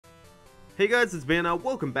Hey guys, it's Biendeo.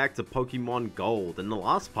 Welcome back to Pokemon Gold. In the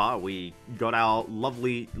last part, we got our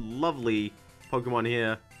lovely Pokemon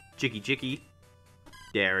here, Chicky.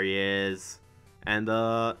 There he is. And,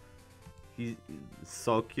 he's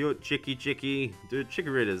so cute, Chicky. Dude,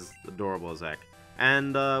 Chikorita's adorable as heck.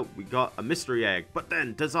 And, we got a mystery egg, but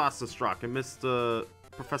then disaster struck, and Mr.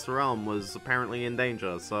 Professor Elm was apparently in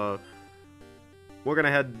danger, so we're gonna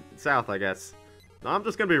head south, I guess. Now, I'm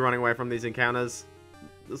just gonna be running away from these encounters.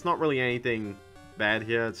 There's not really anything bad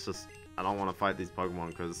here, it's just I don't want to fight these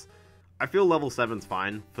Pokemon because I feel level 7's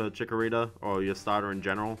fine for Chikorita, or your starter in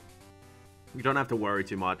general. You don't have to worry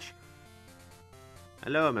too much.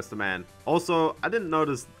 Hello, Mr. Man. Also, I didn't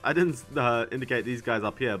indicate these guys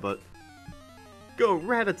up here, but go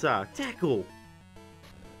Rattata, tackle!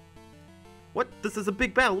 What? This is a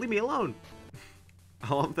big battle, leave me alone!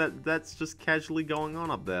 I love that that's just casually going on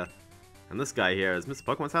up there. And this guy here is Mr.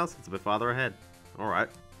 Pokemon's house, it's a bit farther ahead. Alright.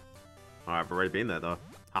 Alright, I've already been there though.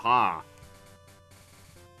 Haha!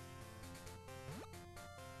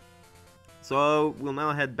 So, we'll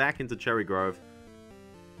now head back into Cherry Grove.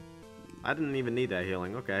 I didn't even need that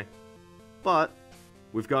healing, okay. But,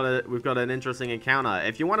 we've got an interesting encounter.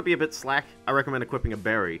 If you want to be a bit slack, I recommend equipping a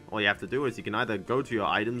berry. All you have to do is you can either go to your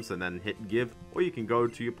items and then hit give, or you can go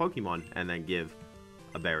to your Pokemon and then give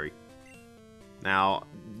a berry. Now,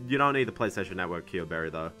 you don't need the PlayStation Network Cure berry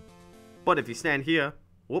though. But if you stand here,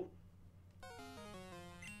 whoop.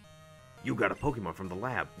 You got a Pokemon from the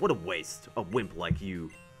lab. What a waste. A wimp like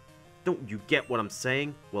you. Don't you get what I'm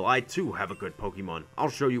saying? Well, I too have a good Pokemon.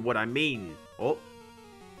 I'll show you what I mean. Oh,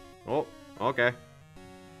 okay.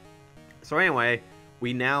 So anyway,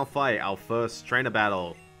 we now fight our first trainer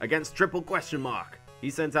battle against Triple Question Mark.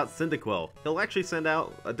 He sends out Cyndaquil. He'll actually send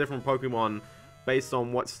out a different Pokemon based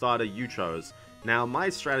on what starter you chose. Now, my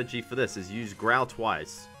strategy for this is use Growl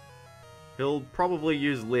twice. He'll probably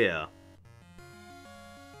use Leer.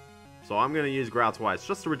 So I'm going to use Growl twice,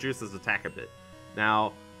 just to reduce his attack a bit.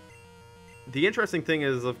 Now, the interesting thing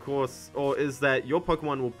is, of course, is that your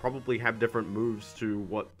Pokemon will probably have different moves to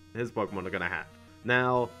what his Pokemon are going to have.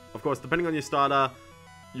 Now, of course, depending on your starter,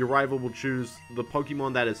 your rival will choose the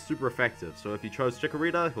Pokemon that is super effective. So if you chose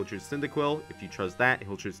Chikorita, he'll choose Cyndaquil. If you chose that,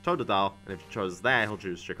 he'll choose Totodile. And if you chose that, he'll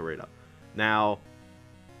choose Chikorita. Now,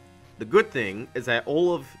 the good thing is that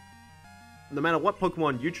no matter what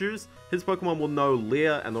Pokemon you choose, his Pokemon will know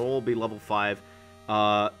Leer and they'll all be level 5.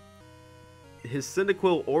 His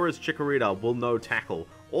Cyndaquil or his Chikorita will know Tackle.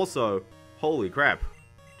 Also, holy crap.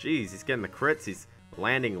 Jeez, he's getting the crits, he's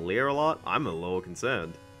landing Leer a lot. I'm a little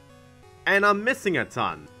concerned. And I'm missing a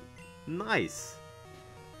ton. Nice.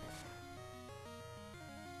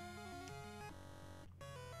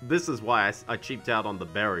 This is why I cheaped out on the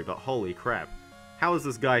berry, but holy crap. How is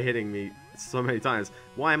this guy hitting me so many times?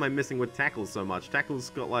 Why am I missing with Tackle so much?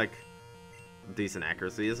 Tackle's got, like, decent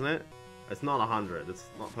accuracy, isn't it? It's not 100. It's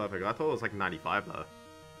not perfect. I thought it was, like, 95, though.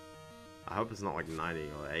 I hope it's not, like,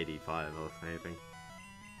 90 or 85 or anything.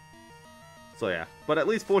 So, yeah. But at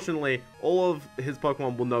least, fortunately, all of his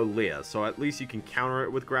Pokemon will know Leer. So, at least you can counter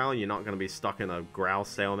it with Growl. You're not going to be stuck in a Growl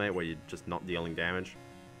stalemate where you're just not dealing damage.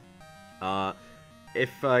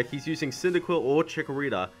 If he's using Cyndaquil or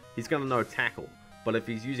Chikorita, he's going to know Tackle. But if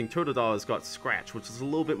he's using Totodile, it's got Scratch, which is a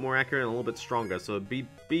little bit more accurate and a little bit stronger. So be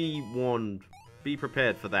warned, be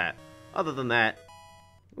prepared for that. Other than that,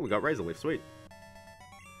 we got Razor Leaf, sweet.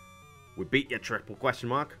 We beat your Triple Question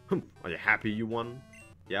Mark. Are you happy you won?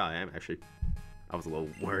 Yeah, I am actually. I was a little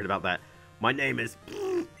worried about that. My name is...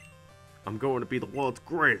 I'm going to be the world's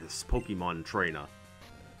greatest Pokemon trainer.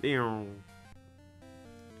 Well,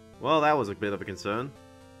 that was a bit of a concern.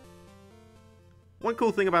 One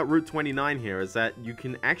cool thing about Route 29 here is that you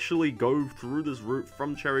can actually go through this route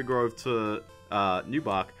from Cherry Grove to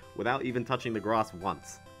Newbark without even touching the grass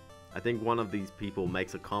once. I think one of these people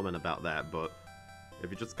makes a comment about that, but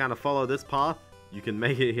if you just kind of follow this path, you can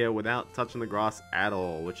make it here without touching the grass at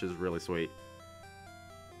all, which is really sweet.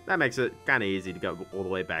 That makes it kind of easy to go all the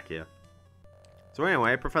way back here. So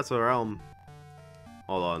anyway, Professor Elm...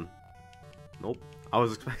 Hold on. Nope. I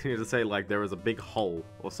was expecting you to say, like, there was a big hole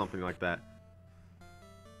or something like that.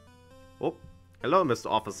 Oh, hello,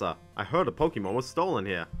 Mr. Officer. I heard a Pokemon was stolen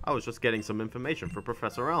here. I was just getting some information for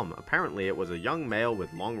Professor Elm. Apparently, it was a young male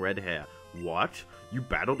with long red hair. What? You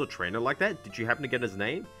battled a trainer like that? Did you happen to get his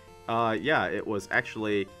name? Yeah, it was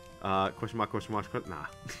actually, question mark, nah.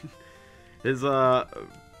 His,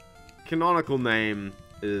 canonical name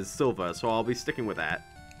is Silver, so I'll be sticking with that.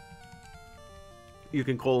 You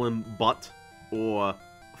can call him Butt or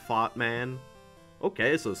Fart Man.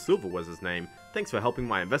 Okay, so Silver was his name. Thanks for helping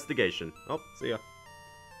my investigation. Oh, see ya.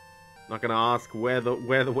 Not gonna ask where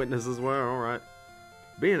the witnesses were, alright.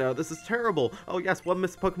 Biendeo, this is terrible. Oh yes, one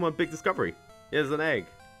missed Pokemon big discovery. Here's an egg.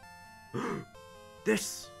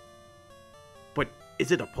 This. But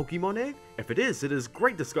is it a Pokemon egg? If it is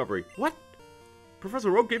great discovery. What?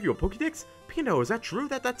 Professor Oak gave you a Pokédex? Biendeo, is that true?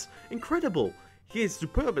 That's incredible. He is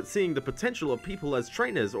superb at seeing the potential of people as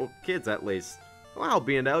trainers, or kids at least. Wow,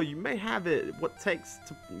 Biendeo, you may have it. What takes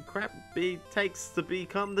to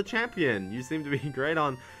become the champion? You seem to be great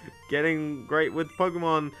on getting great with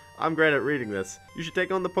Pokemon. I'm great at reading this. You should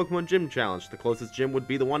take on the Pokemon Gym Challenge. The closest gym would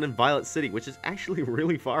be the one in Violet City, which is actually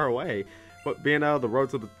really far away. But Biendeo, the road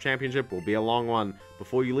to the championship will be a long one.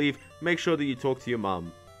 Before you leave, make sure that you talk to your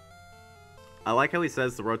mum. I like how he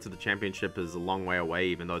says the road to the championship is a long way away,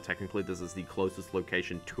 even though technically this is the closest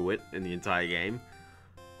location to it in the entire game.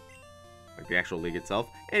 Like the actual league itself.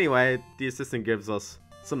 Anyway, the assistant gives us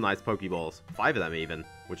some nice Pokeballs. 5 of them even,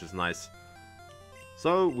 which is nice.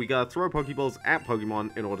 So, we gotta throw Pokeballs at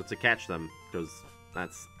Pokemon in order to catch them, because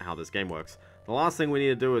that's how this game works. The last thing we need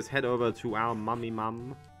to do is head over to our mummy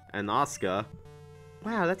mum and ask her,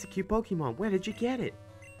 wow, that's a cute Pokemon, where did you get it?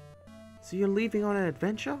 So you're leaving on an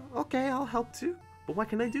adventure? Okay, I'll help too. But what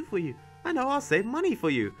can I do for you? I know, I'll save money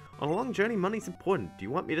for you. On a long journey, money's important. Do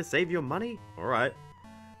you want me to save your money? Alright.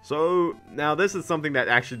 So, now this is something that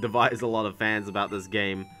actually divides a lot of fans about this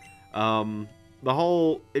game.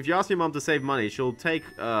 If you ask your mom to save money, she'll take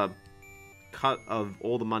a cut of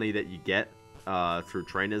all the money that you get through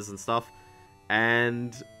trainers and stuff,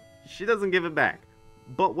 and she doesn't give it back.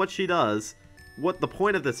 But what she does, what the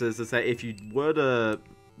point of this is that if you were to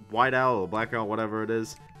white out or black out, whatever it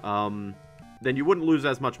is, then you wouldn't lose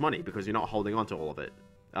as much money because you're not holding on to all of it.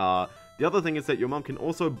 The other thing is that your mom can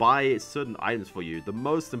also buy certain items for you. The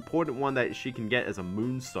most important one that she can get is a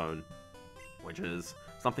moonstone, which is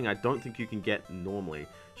something I don't think you can get normally.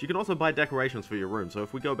 She can also buy decorations for your room, so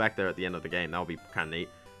if we go back there at the end of the game, that'll be kind of neat.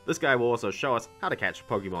 This guy will also show us how to catch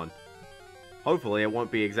Pokemon. Hopefully it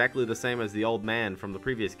won't be exactly the same as the old man from the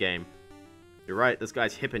previous game. You're right, this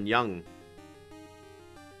guy's hip and young.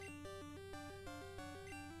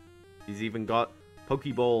 He's even got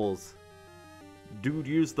Pokeballs. Dude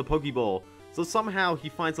used the Pokeball. So somehow he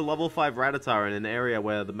finds a level 5 Rattata in an area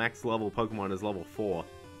where the max level Pokemon is level 4.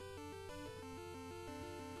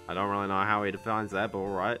 I don't really know how he defines that, but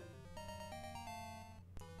alright.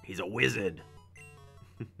 He's a wizard.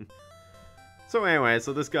 So anyway,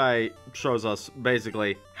 so this guy shows us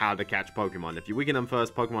basically how to catch Pokemon. If you weaken them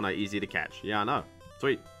first, Pokemon are easy to catch. Yeah, I know.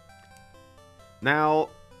 Sweet. Now,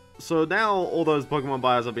 all those Pokemon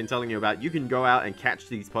buyers I've been telling you about, you can go out and catch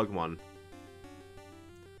these Pokemon.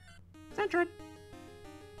 Sentret.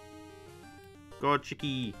 Go,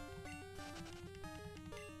 Chicky.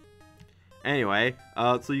 Anyway,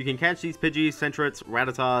 so you can catch these Pidgeys, Sentrets,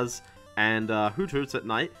 Rattatas, and Hoothoots at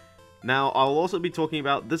night. Now, I'll also be talking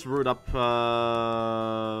about this route up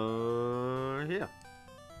here.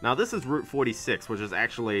 Now, this is Route 46, which is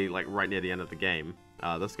actually, like, right near the end of the game.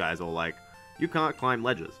 This guy's all like, you can't climb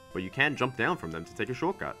ledges, but you can jump down from them to take a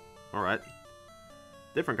shortcut. Alright.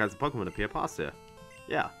 Different kinds of Pokemon appear past here.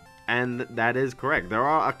 Yeah. And that is correct. There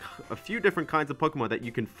are a few different kinds of Pokemon that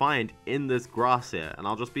you can find in this grass here, and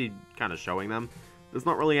I'll just be kind of showing them. There's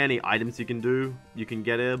not really any items you can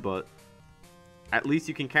get here, but at least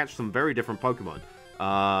you can catch some very different Pokemon.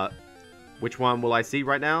 Which one will I see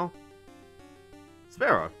right now?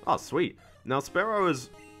 Sparrow. Oh, sweet. Now, Sparrow is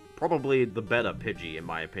probably the better Pidgey, in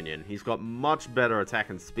my opinion. He's got much better attack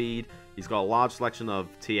and speed, he's got a large selection of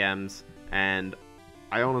TMs, and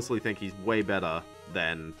I honestly think he's way better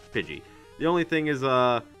than Pidgey. The only thing is,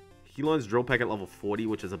 he learns Drill Peck at level 40,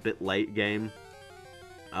 which is a bit late game.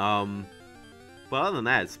 But other than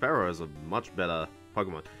that, Sparrow is a much better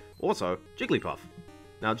Pokemon. Also, Jigglypuff.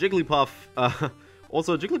 Now, Jigglypuff has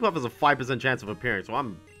a 5% chance of appearing, so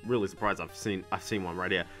I'm really surprised I've seen one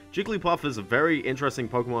right here. Jigglypuff is a very interesting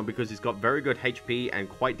Pokemon because he's got very good HP and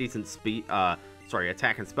quite decent speed,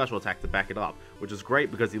 attack and special attack to back it up, which is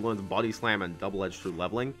great because he learns Body Slam and Double Edge through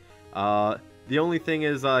leveling. The only thing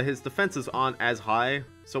is, his defenses aren't as high,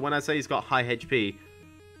 so when I say he's got high HP,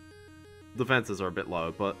 defenses are a bit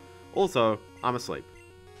low, but also, I'm asleep.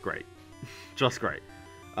 Great. Just great.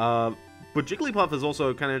 But Jigglypuff is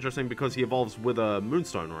also kind of interesting because he evolves with a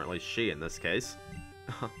Moonstone, or at least she in this case.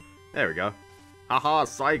 There we go. Haha,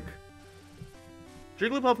 psych!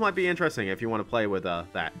 Jigglypuff might be interesting if you want to play with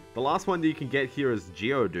that. The last one that you can get here is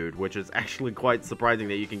Geodude, which is actually quite surprising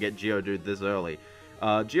that you can get Geodude this early.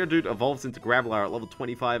 Geodude evolves into Graveler at level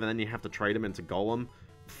 25, and then you have to trade him into Golem.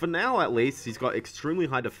 For now, at least, he's got extremely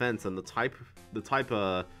high defense, and the type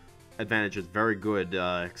advantage is very good,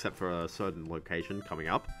 except for a certain location coming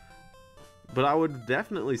up. But I would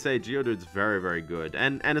definitely say Geodude's very, very good.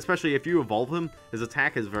 And especially if you evolve him, his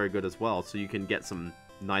attack is very good as well. So you can get some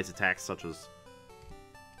nice attacks such as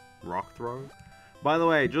Rock Throw. By the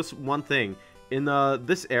way, just one thing. In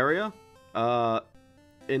this area,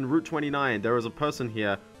 in Route 29, there is a person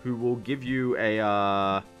here who will give you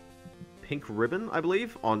a pink ribbon, I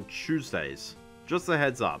believe, on Tuesdays. Just a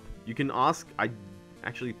heads up. You can ask, I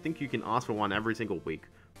actually think you can ask for one every single week.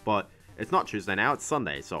 But it's not Tuesday now, it's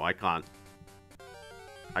Sunday, so I can't.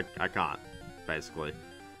 I can't, basically.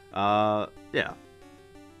 Yeah.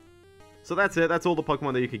 So that's it. That's all the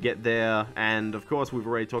Pokemon that you could get there. And, of course, we've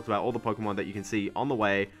already talked about all the Pokemon that you can see on the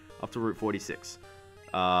way up to Route 46.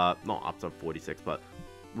 Not up to 46, but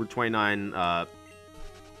Route 29,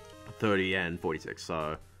 30, and 46.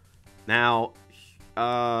 So, now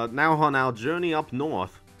on our journey up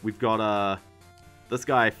north, we've got, this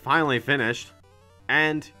guy finally finished,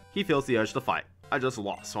 and he feels the urge to fight. I just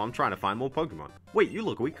lost, so I'm trying to find more Pokemon. Wait, you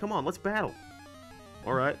look weak. Come on, let's battle.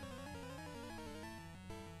 Alright.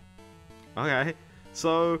 Okay,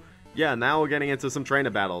 so, yeah, now we're getting into some trainer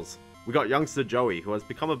battles. We got youngster Joey, who has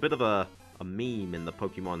become a bit of a meme in the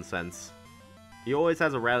Pokemon sense. He always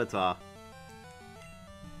has a Rattata,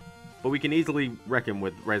 but we can easily wreck him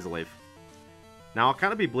with Razor Leaf. Now, I'll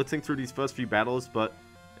kind of be blitzing through these first few battles, but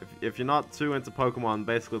if you're not too into Pokemon,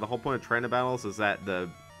 basically the whole point of trainer battles is that the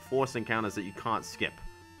forced encounters that you can't skip,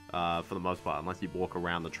 for the most part, unless you walk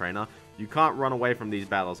around the trainer. You can't run away from these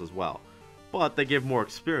battles as well. But they give more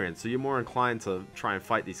experience, so you're more inclined to try and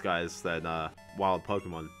fight these guys than wild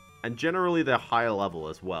Pokemon. And generally, they're higher level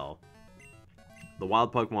as well. The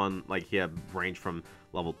wild Pokemon, like here, range from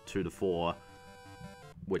level 2 to 4,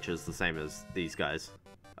 which is the same as these guys.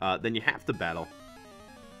 Then you have to battle.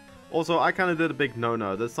 Also, I kind of did a big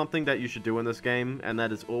no-no. There's something that you should do in this game, and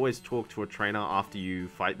that is always talk to a trainer after you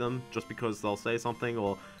fight them, just because they'll say something,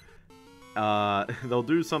 or they'll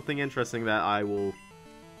do something interesting that I will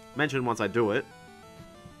mention once I do it.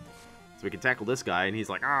 So we can tackle this guy, and he's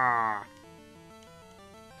like, ah!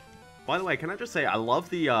 By the way, can I just say, I love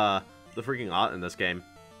the freaking art in this game.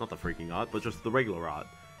 Not the freaking art, but just the regular art.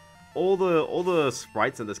 All the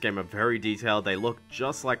sprites in this game are very detailed. They look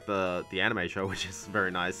just like the anime show, which is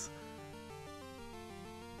very nice.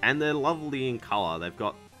 And they're lovely in color. They've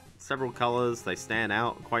got several colors. They stand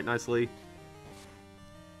out quite nicely.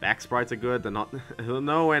 Back sprites are good. They're not they're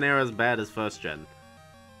nowhere near as bad as first gen.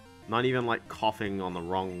 Not even like coughing on the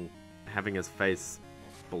wrong, having his face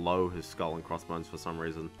below his skull and crossbones for some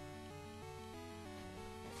reason.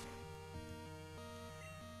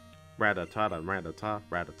 Rattata, rattata,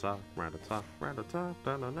 rattata, rattata, rattata,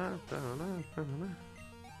 da-na-na.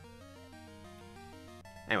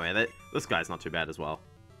 Anyway, this guy's not too bad as well.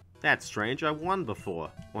 That's strange, I won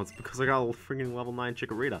before. Once because I got a freaking level 9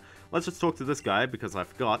 Chikorita. Let's just talk to this guy, because I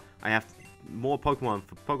forgot. I have more Pokemon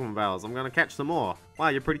for Pokemon battles. I'm gonna catch some more. Wow,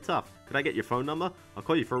 you're pretty tough. Could I get your phone number? I'll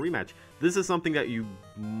call you for a rematch. This is something that you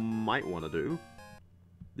might want to do.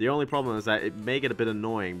 The only problem is that it may get a bit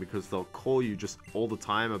annoying, because they'll call you just all the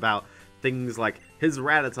time about things like his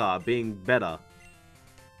Rattata being better.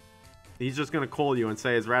 He's just gonna call you and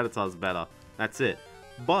say his Rattata's better. That's it.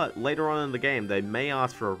 But later on in the game, they may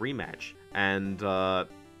ask for a rematch. And, I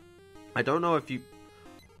don't know if you...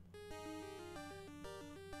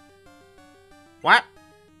 What?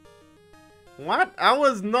 What? I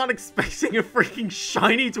was not expecting a freaking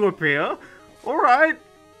shiny to appear. Alright.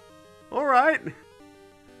 Alright.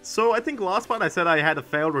 So I think last part I said I had a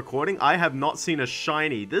failed recording. I have not seen a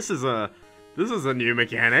shiny. This is a new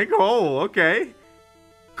mechanic. Oh, okay.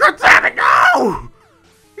 God damn it, no!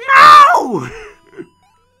 No!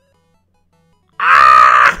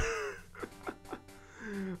 Ah!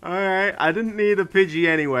 Alright, I didn't need a Pidgey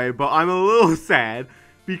anyway, but I'm a little sad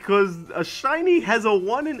because a shiny has a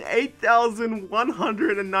 1 in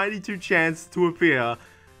 8,192 chance to appear,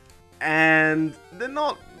 and they're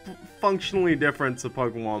not functionally different to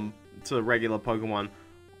Pokemon, to regular Pokemon,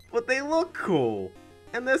 but they look cool,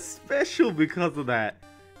 and they're special because of that.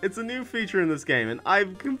 It's a new feature in this game, and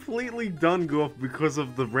I've completely done goof because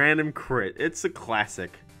of the random crit. It's a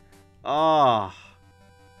classic. I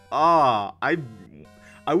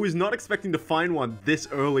was not expecting to find one this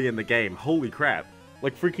early in the game. Holy crap.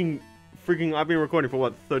 Like freaking, I've been recording for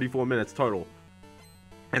what, 34 minutes total.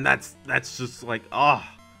 And that's just like,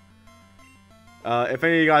 if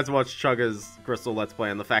any of you guys watched Chugga's Crystal Let's Play,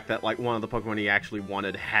 and the fact that, like, one of the Pokemon he actually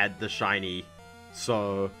wanted had the shiny,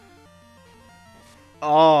 so...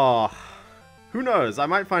 who knows? I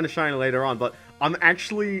might find a shiny later on, but I'm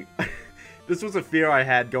actually... this was a fear I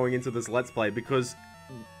had going into this Let's Play, because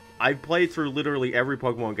I played through literally every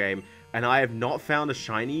Pokemon game, And I have not found a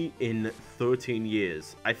shiny in 13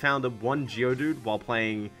 years. I found one Geodude while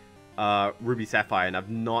playing Ruby Sapphire, and I've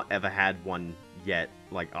not ever had one yet,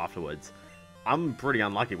 like, afterwards. I'm pretty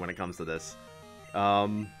unlucky when it comes to this.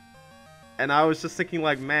 And I was just thinking,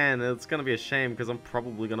 like, man, it's gonna be a shame, because I'm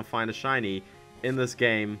probably gonna find a shiny in this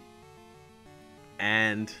game,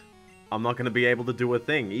 and I'm not gonna be able to do a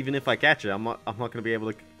thing. Even if I catch it, I'm not gonna be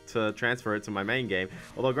able to transfer it to my main game.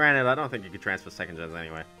 Although, granted, I don't think you could transfer second gens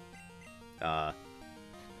anyway.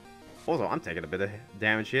 Also, I'm taking a bit of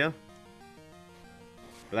damage here.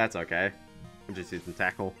 But that's okay. I'm just using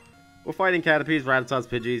Tackle. We're fighting Caterpies, Rattatas,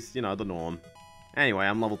 Pidgeys, you know, the norm. Anyway,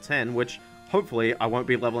 I'm level 10, which hopefully I won't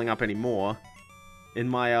be leveling up anymore. In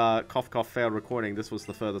my cough cough failed recording, this was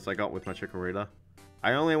the furthest I got with my Chikorita.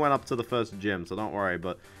 I only went up to the first gym, so don't worry,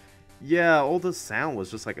 but yeah, all the sound was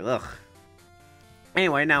just like, ugh.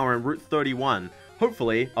 Anyway, now we're in Route 31.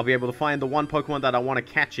 Hopefully, I'll be able to find the one Pokemon that I want to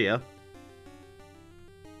catch here.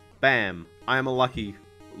 Bam. I am a lucky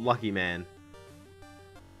man.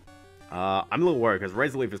 I'm a little worried because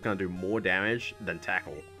Razor Leaf is going to do more damage than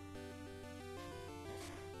Tackle.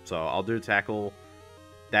 So I'll do Tackle.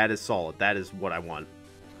 That is solid. That is what I want.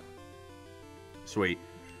 Sweet.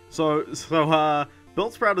 So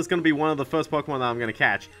Bellsprout is going to be one of the first Pokemon that I'm going to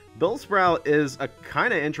catch. Bellsprout is a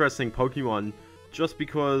kind of interesting Pokemon just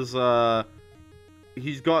because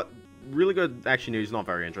he's got really good... Actually, no, he's not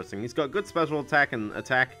very interesting. He's got good special attack, and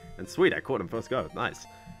sweet, I caught him first go. Nice.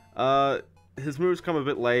 His moves come a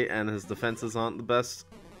bit late, and his defenses aren't the best.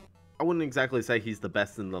 I wouldn't exactly say he's the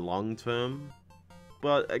best in the long term.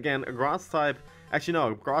 But, again, a Grass type... Actually,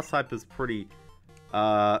 no, a Grass type is pretty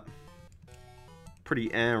right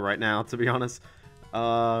now, to be honest.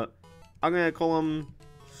 I'm gonna call him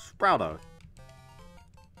Sprouto.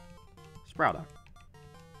 Sprouto.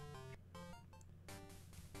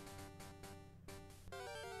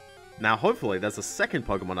 Now, hopefully, there's a second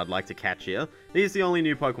Pokemon I'd like to catch here. He's the only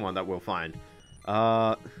new Pokemon that we'll find.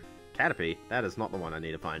 Caterpie. That is not the one I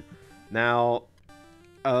need to find. Now,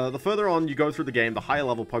 the further on you go through the game, the higher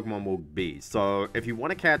level Pokemon will be. So, if you want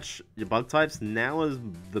to catch your bug types, now is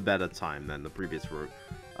the better time than the previous route.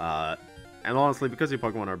 And honestly, because your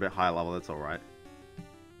Pokemon are a bit higher level, that's alright.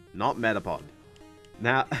 Not Metapod.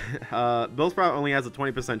 Now, Bellsprout only has a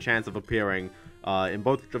 20% chance of appearing in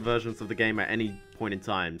both the versions of the game at any point in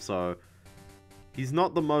time, so he's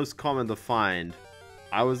not the most common to find.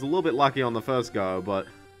 I was a little bit lucky on the first go, but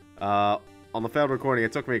on the failed recording,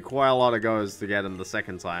 it took me quite a lot of goes to get him the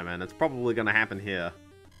second time, and it's probably going to happen here.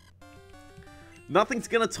 Nothing's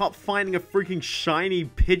going to top finding a freaking shiny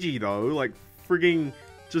Pidgey, though. Like, freaking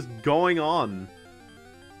just going on.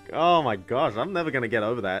 Oh my gosh, I'm never going to get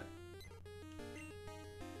over that.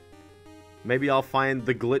 Maybe I'll find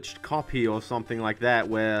the glitched copy or something like that,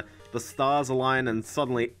 where the stars align and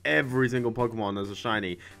suddenly every single Pokemon is a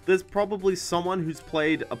shiny. There's probably someone who's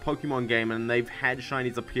played a Pokemon game and they've had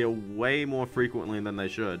shinies appear way more frequently than they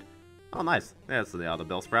should. Oh, nice. There's the other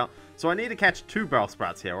Bellsprout. So I need to catch 2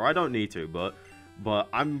 Bellsprouts here, or I don't need to, but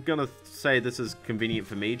I'm gonna say this is convenient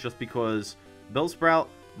for me just because Bellsprout,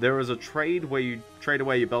 there is a trade where you trade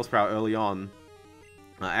away your Bellsprout early on,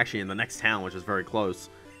 actually in the next town, which is very close.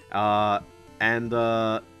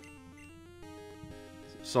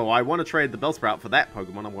 So I want to trade the Bellsprout for that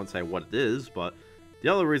Pokemon. I won't say what it is, but the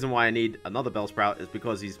other reason why I need another Bellsprout is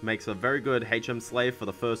because he makes a very good HM slave for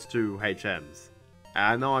the first 2 HMs.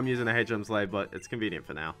 I know I'm using a HM slave, but it's convenient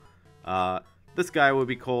for now. This guy will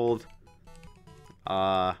be called...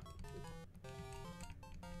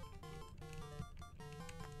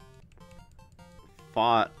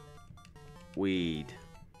 Fartweed.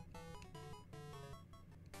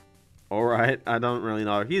 Alright, I don't really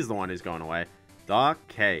know. He's the one who's going away. Dark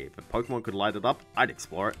Cave. If Pokemon could light it up, I'd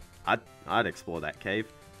explore it. I'd explore that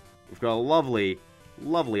cave. We've got a lovely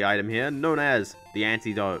item here, known as the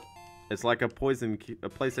Antidote. It's like a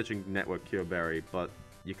PlayStation Network Cure Berry, but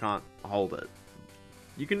you can't hold it.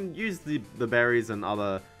 You can use the berries and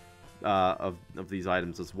other of these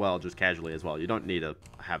items as well, just casually as well. You don't need to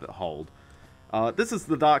have it hold. This is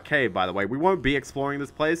the Dark Cave, by the way. We won't be exploring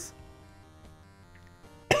this place.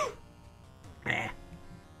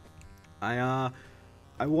 I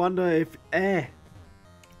wonder if...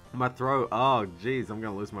 my throat. Oh, jeez, I'm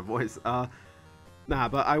gonna lose my voice. Nah,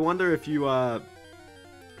 but I wonder if you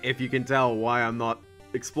can tell why I'm not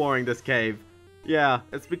exploring this cave. Yeah,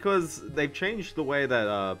 it's because they've changed the way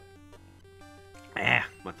that,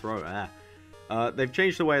 my throat, they've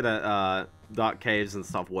changed the way that, dark caves and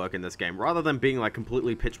stuff work in this game. Rather than being, like,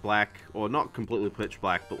 completely pitch black, or not completely pitch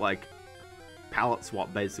black, but, like, palette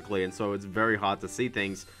swap, basically, and so it's very hard to see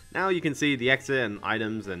things. Now you can see the exit and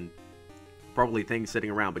items and probably things sitting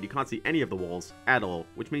around, but you can't see any of the walls at all,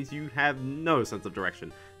 which means you have no sense of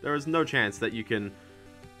direction. There is no chance that you can...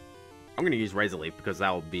 I'm going to use Razor Leaf because that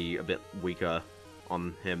will be a bit weaker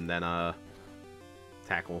on him than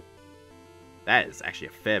Tackle. That is actually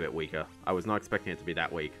a fair bit weaker. I was not expecting it to be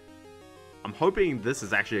that weak. I'm hoping this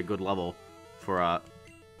is actually a good level for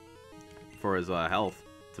his health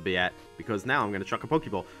to be at, because now I'm going to chuck a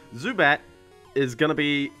Pokeball. Zubat is going to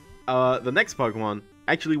be the next Pokemon,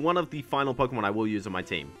 actually one of the final Pokemon I will use on my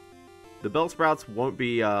team. The Bellsprouts won't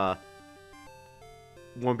be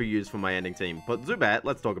used for my ending team, but Zubat,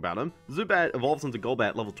 let's talk about him. Zubat evolves into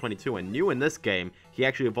Golbat level 22, and new in this game, he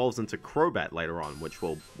actually evolves into Crobat later on, which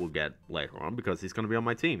we'll get later on because he's going to be on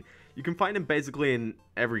my team. You can find him basically in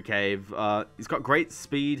every cave. He's got great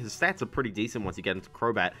speed, his stats are pretty decent once you get into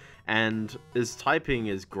Crobat, and his typing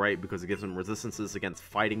is great because it gives him resistances against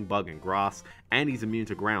Fighting, Bug, and Grass, and he's immune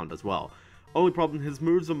to Ground as well. Only problem, his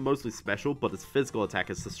moves are mostly special, but his physical attack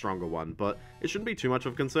is the stronger one, but it shouldn't be too much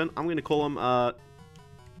of a concern. I'm going to call him,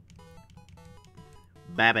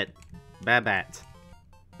 Babat.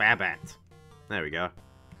 There we go.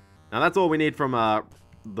 Now that's all we need from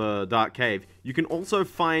the Dark Cave. You can also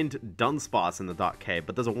find Dunsparce in the Dark Cave,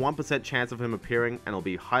 but there's a 1% chance of him appearing, and it'll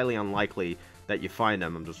be highly unlikely that you find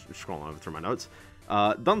him. I'm just scrolling over through my notes.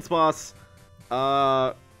 Dunsparce,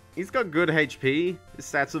 he's got good HP. His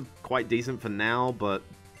stats are quite decent for now, but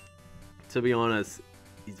to be honest,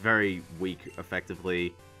 he's very weak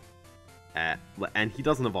effectively. And he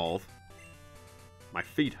doesn't evolve. My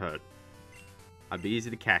feet hurt. I'd be easy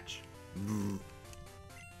to catch.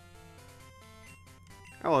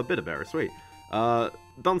 Oh, a bit of berry, sweet.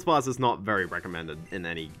 Dunsparce is not very recommended in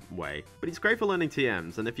any way, but he's great for learning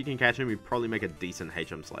TMs, and if you can catch him, you'd probably make a decent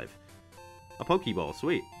HM slave. A Pokeball,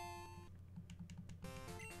 sweet.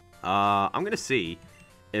 I'm gonna see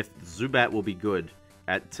if Zubat will be good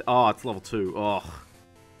at... Oh, it's level 2. Oh.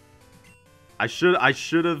 I should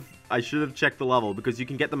have checked the level, because you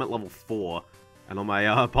can get them at level 4. And on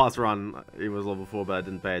my past run, it was level 4, but I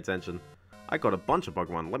didn't pay attention. I got a bunch of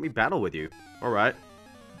Pokemon. Let me battle with you. Alright.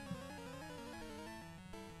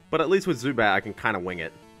 But at least with Zubat, I can kind of wing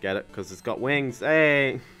it. Get it? Because it's got wings.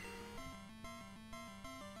 Hey!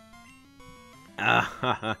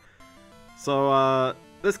 So,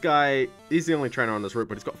 this guy, he's the only trainer on this route,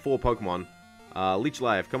 but he's got 4 Pokemon. Leech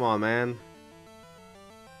Life, come on, man.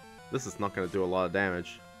 This is not going to do a lot of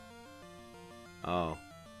damage. Oh.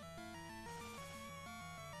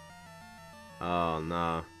 Oh,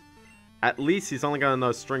 no. At least he's only going to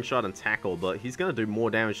know String Shot and Tackle, but he's going to do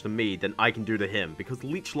more damage to me than I can do to him, because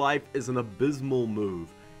Leech Life is an abysmal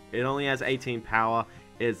move. It only has 18 power,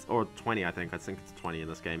 or 20, I think. I think it's 20 in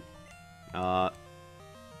this game.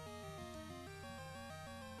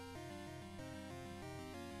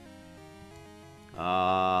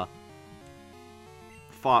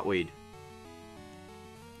 Fartweed.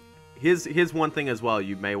 Here's one thing as well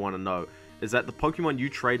you may want to know, is that the Pokemon you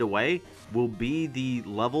trade away will be the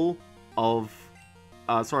level of...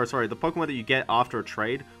 the Pokemon that you get after a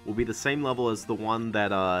trade will be the same level as the one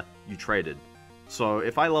that you traded. So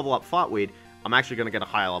if I level up Fartweed, I'm actually going to get a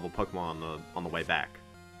higher level Pokemon on the way back.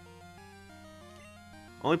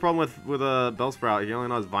 Only problem with a Bellsprout, he only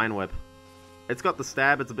knows Vine Whip. It's got the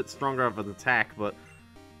stab, it's a bit stronger of an attack, but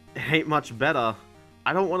it ain't much better.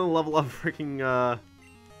 I don't want to level up freaking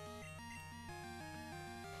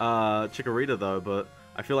Chikorita though, but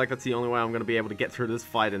I feel like that's the only way I'm going to be able to get through this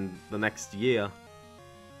fight in the next year.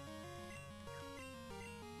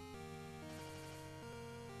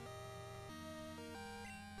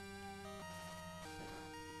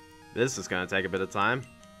 This is going to take a bit of time.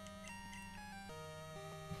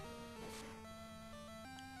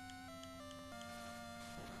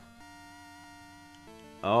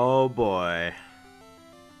 Oh boy.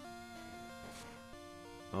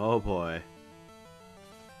 Oh boy.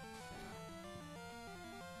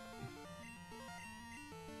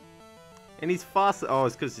 And he's fast. Oh,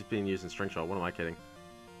 it's because he's being used in String Shot. What am I kidding?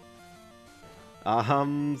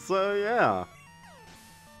 So yeah.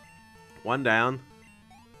 1 down.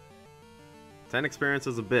 10 experience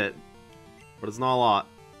is a bit, but it's not a lot.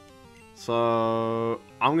 So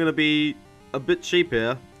I'm gonna be a bit cheap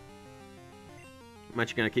here. I'm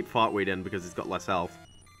actually gonna keep Fartweed in because he's got less health.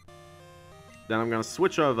 Then I'm gonna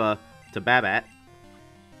switch over to Babat.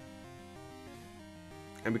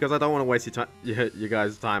 And because I don't want to waste you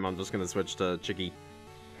guys' time, I'm just gonna switch to Chicky.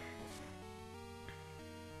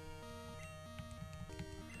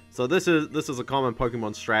 So this is a common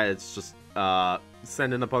Pokemon strat. It's just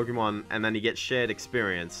send in a Pokemon and then you get shared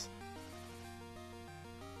experience.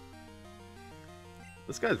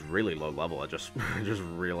 This guy's really low level. I just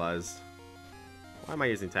realized. Why am I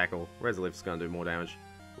using Tackle? Razor Leaf's gonna do more damage.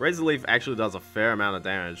 Razor Leaf actually does a fair amount of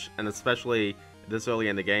damage, and especially this early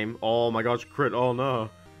in the game. Oh my gosh, crit, oh no.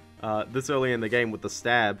 This early in the game with the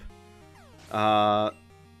stab.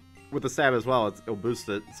 With the stab as well, it'll boost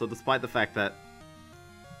it. So despite the fact that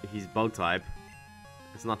he's bug type,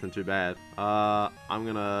 it's nothing too bad. I'm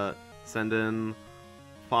gonna send in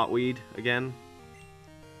Fartweed again.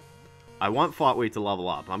 I want Fartweed to level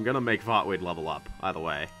up. I'm gonna make Fartweed level up, either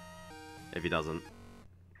way. If he doesn't.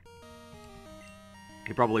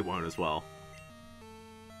 He probably won't as well.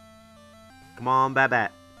 Come on,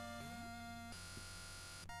 Bat.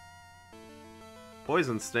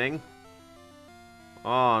 Poison Sting.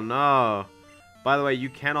 Oh no. By the way, you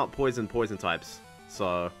cannot poison types.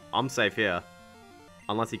 So, I'm safe here.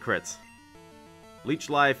 Unless he crits. Leech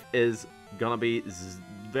Life is gonna be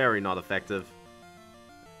very not effective.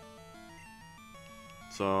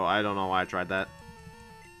 So, I don't know why I tried that.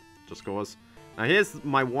 Just cause. Now here's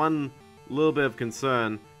my one little bit of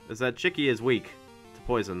concern, is that Chicky is weak to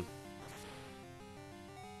poison.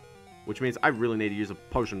 Which means I really need to use a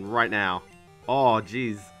potion right now. Oh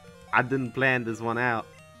jeez, I didn't plan this one out.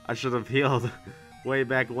 I should have healed way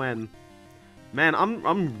back when. Man,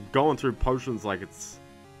 I'm going through potions like it's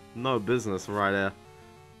no business right there.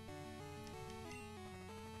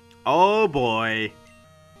 Oh boy.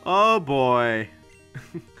 Oh boy.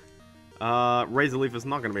 Razor Leaf is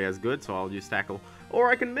not going to be as good, so I'll use Tackle. Or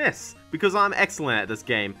I can miss, because I'm excellent at this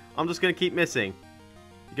game. I'm just going to keep missing.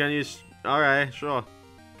 You're going to use... Alright, sure.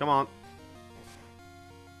 Come on.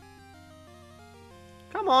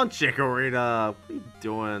 Come on, Chikorita. What are you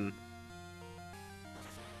doing?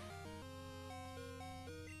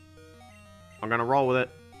 I'm going to roll with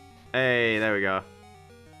it. Hey, there we go.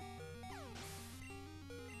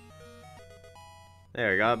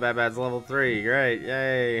 There we go. Bat's level 3. Great.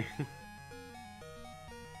 Yay.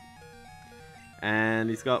 And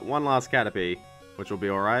he's got one last Caterpie, which will be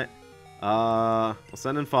alright. We'll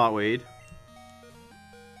send in Fartweed.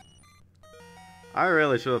 I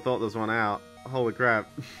really should have thought this one out. Holy crap.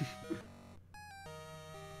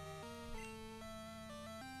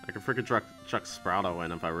 I could freaking chuck Sprouto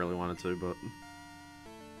in if I really wanted to, but...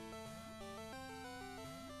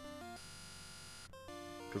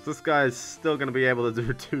 Because this guy's still going to be able to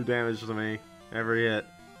do 2 damage to me every hit.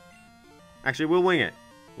 Actually, we'll wing it.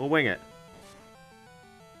 We'll wing it.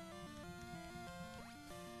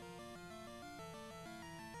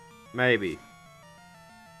 Maybe.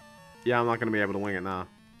 Yeah, I'm not going to be able to wing it now.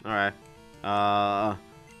 Alright. I'm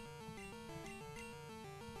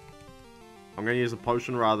going to use a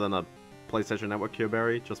potion rather than a PlayStation Network Cure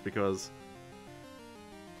Berry, just because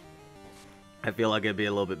I feel like it'd be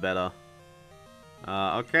a little bit better.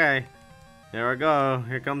 Okay. Here I go.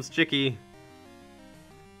 Here comes Chicky.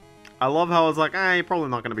 I love how I was like, you're probably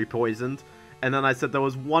not going to be poisoned. And then I said there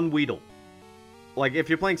was one Weedle. Like, if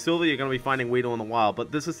you're playing Silver, you're going to be finding Weedle in the wild.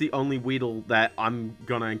 But this is the only Weedle that I'm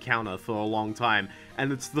going to encounter for a long time.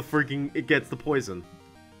 And it's the freaking... It gets the poison.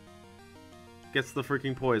 Gets the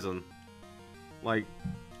freaking poison. Like...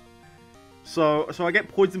 So I get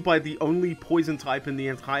poisoned by the only poison type in the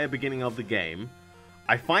entire beginning of the game.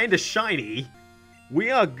 I find a shiny... We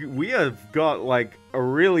have got, like, a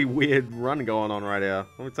really weird run going on right here.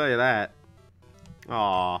 Let me tell you that.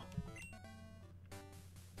 Aww.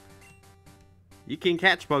 You can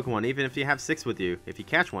catch Pokemon even if you have 6 with you. If you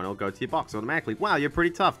catch one, it'll go to your box automatically. Wow, you're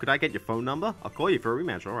pretty tough. Could I get your phone number? I'll call you for a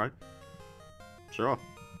rematch, alright. Sure.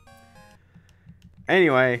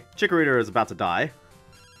 Anyway, Chikorita is about to die.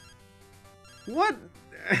 What?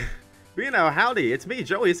 Biendeo, howdy, it's me,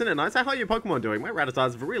 Joey, isn't it nice? How are your Pokemon doing? My Rattata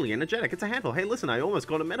is really energetic. It's a handful. Hey, listen, I almost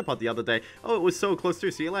got a Metapod the other day. Oh, it was so close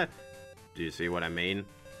too. See you later. Do you see what I mean?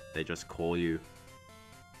 They just call you.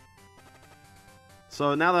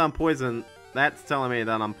 So now that I'm poisoned, that's telling me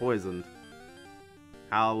that I'm poisoned.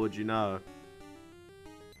 How would you know?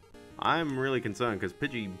 I'm really concerned because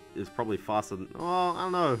Pidgey is probably faster than... Oh, I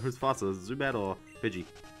don't know who's faster, Zubat or Pidgey.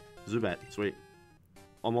 Zubat, sweet.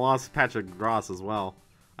 On the last patch of grass as well.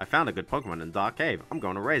 I found a good Pokemon in Dark Cave. I'm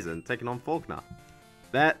going to raise it and take it on Faulkner.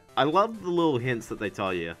 I love the little hints that they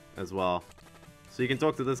tell you as well. So you can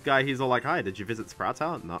talk to this guy, he's all like, hi, did you visit Sprout's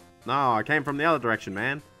house? No, I came from the other direction,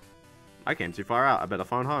 man. I came too far out, I better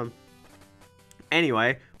phone home.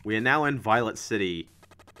 Anyway, we are now in Violet City.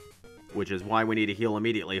 Which is why we need to heal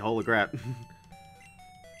immediately, holy crap.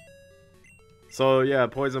 So yeah,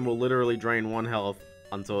 poison will literally drain 1 health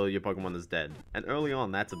until your Pokemon is dead. And early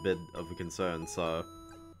on, that's a bit of a concern, so...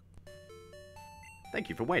 Thank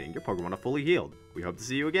you for waiting. Your Pokemon are fully healed. We hope to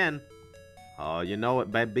see you again. Oh, you know it,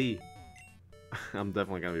 baby. I'm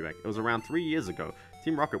definitely gonna be back. It was around 3 years ago.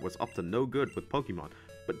 Team Rocket was up to no good with Pokemon.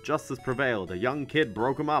 but justice prevailed. A young kid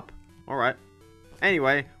broke him up. Alright.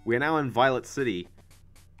 Anyway, we are now in Violet City,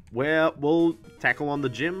 where we'll tackle on the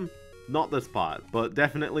gym. Not this part, but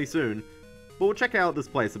definitely soon. But we'll check out this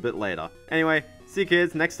place a bit later. Anyway, see you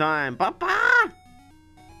kids next time. Bye-bye!